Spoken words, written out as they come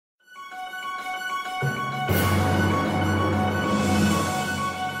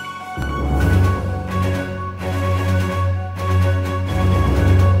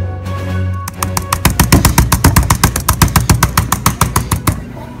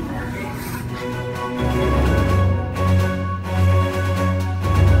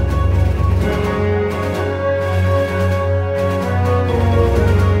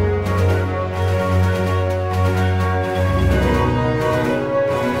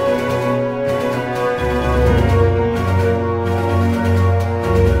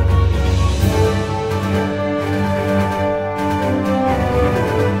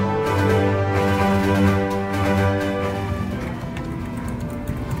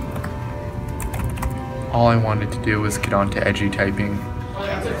All I wanted to do was get onto edgy typing.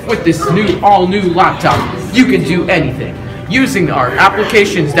 With this all-new laptop, you can do anything. Using our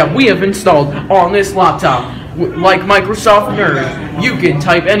applications that we have installed on this laptop, like Microsoft Nerd, you can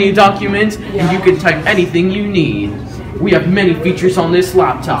type any document and you can type anything you need. We have many features on this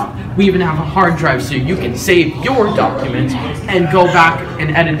laptop. We even have a hard drive so you can save your documents and go back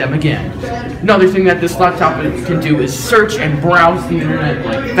and edit them again. Another thing that this laptop can do is search and browse the internet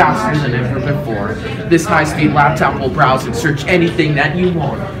like faster than ever before. This high-speed laptop will browse and search anything that you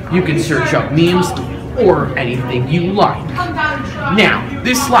want. You can search up memes or anything you like. Now,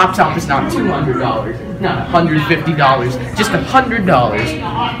 this laptop is not $200, not $150, just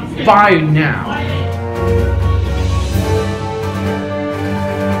 $100. Buy now.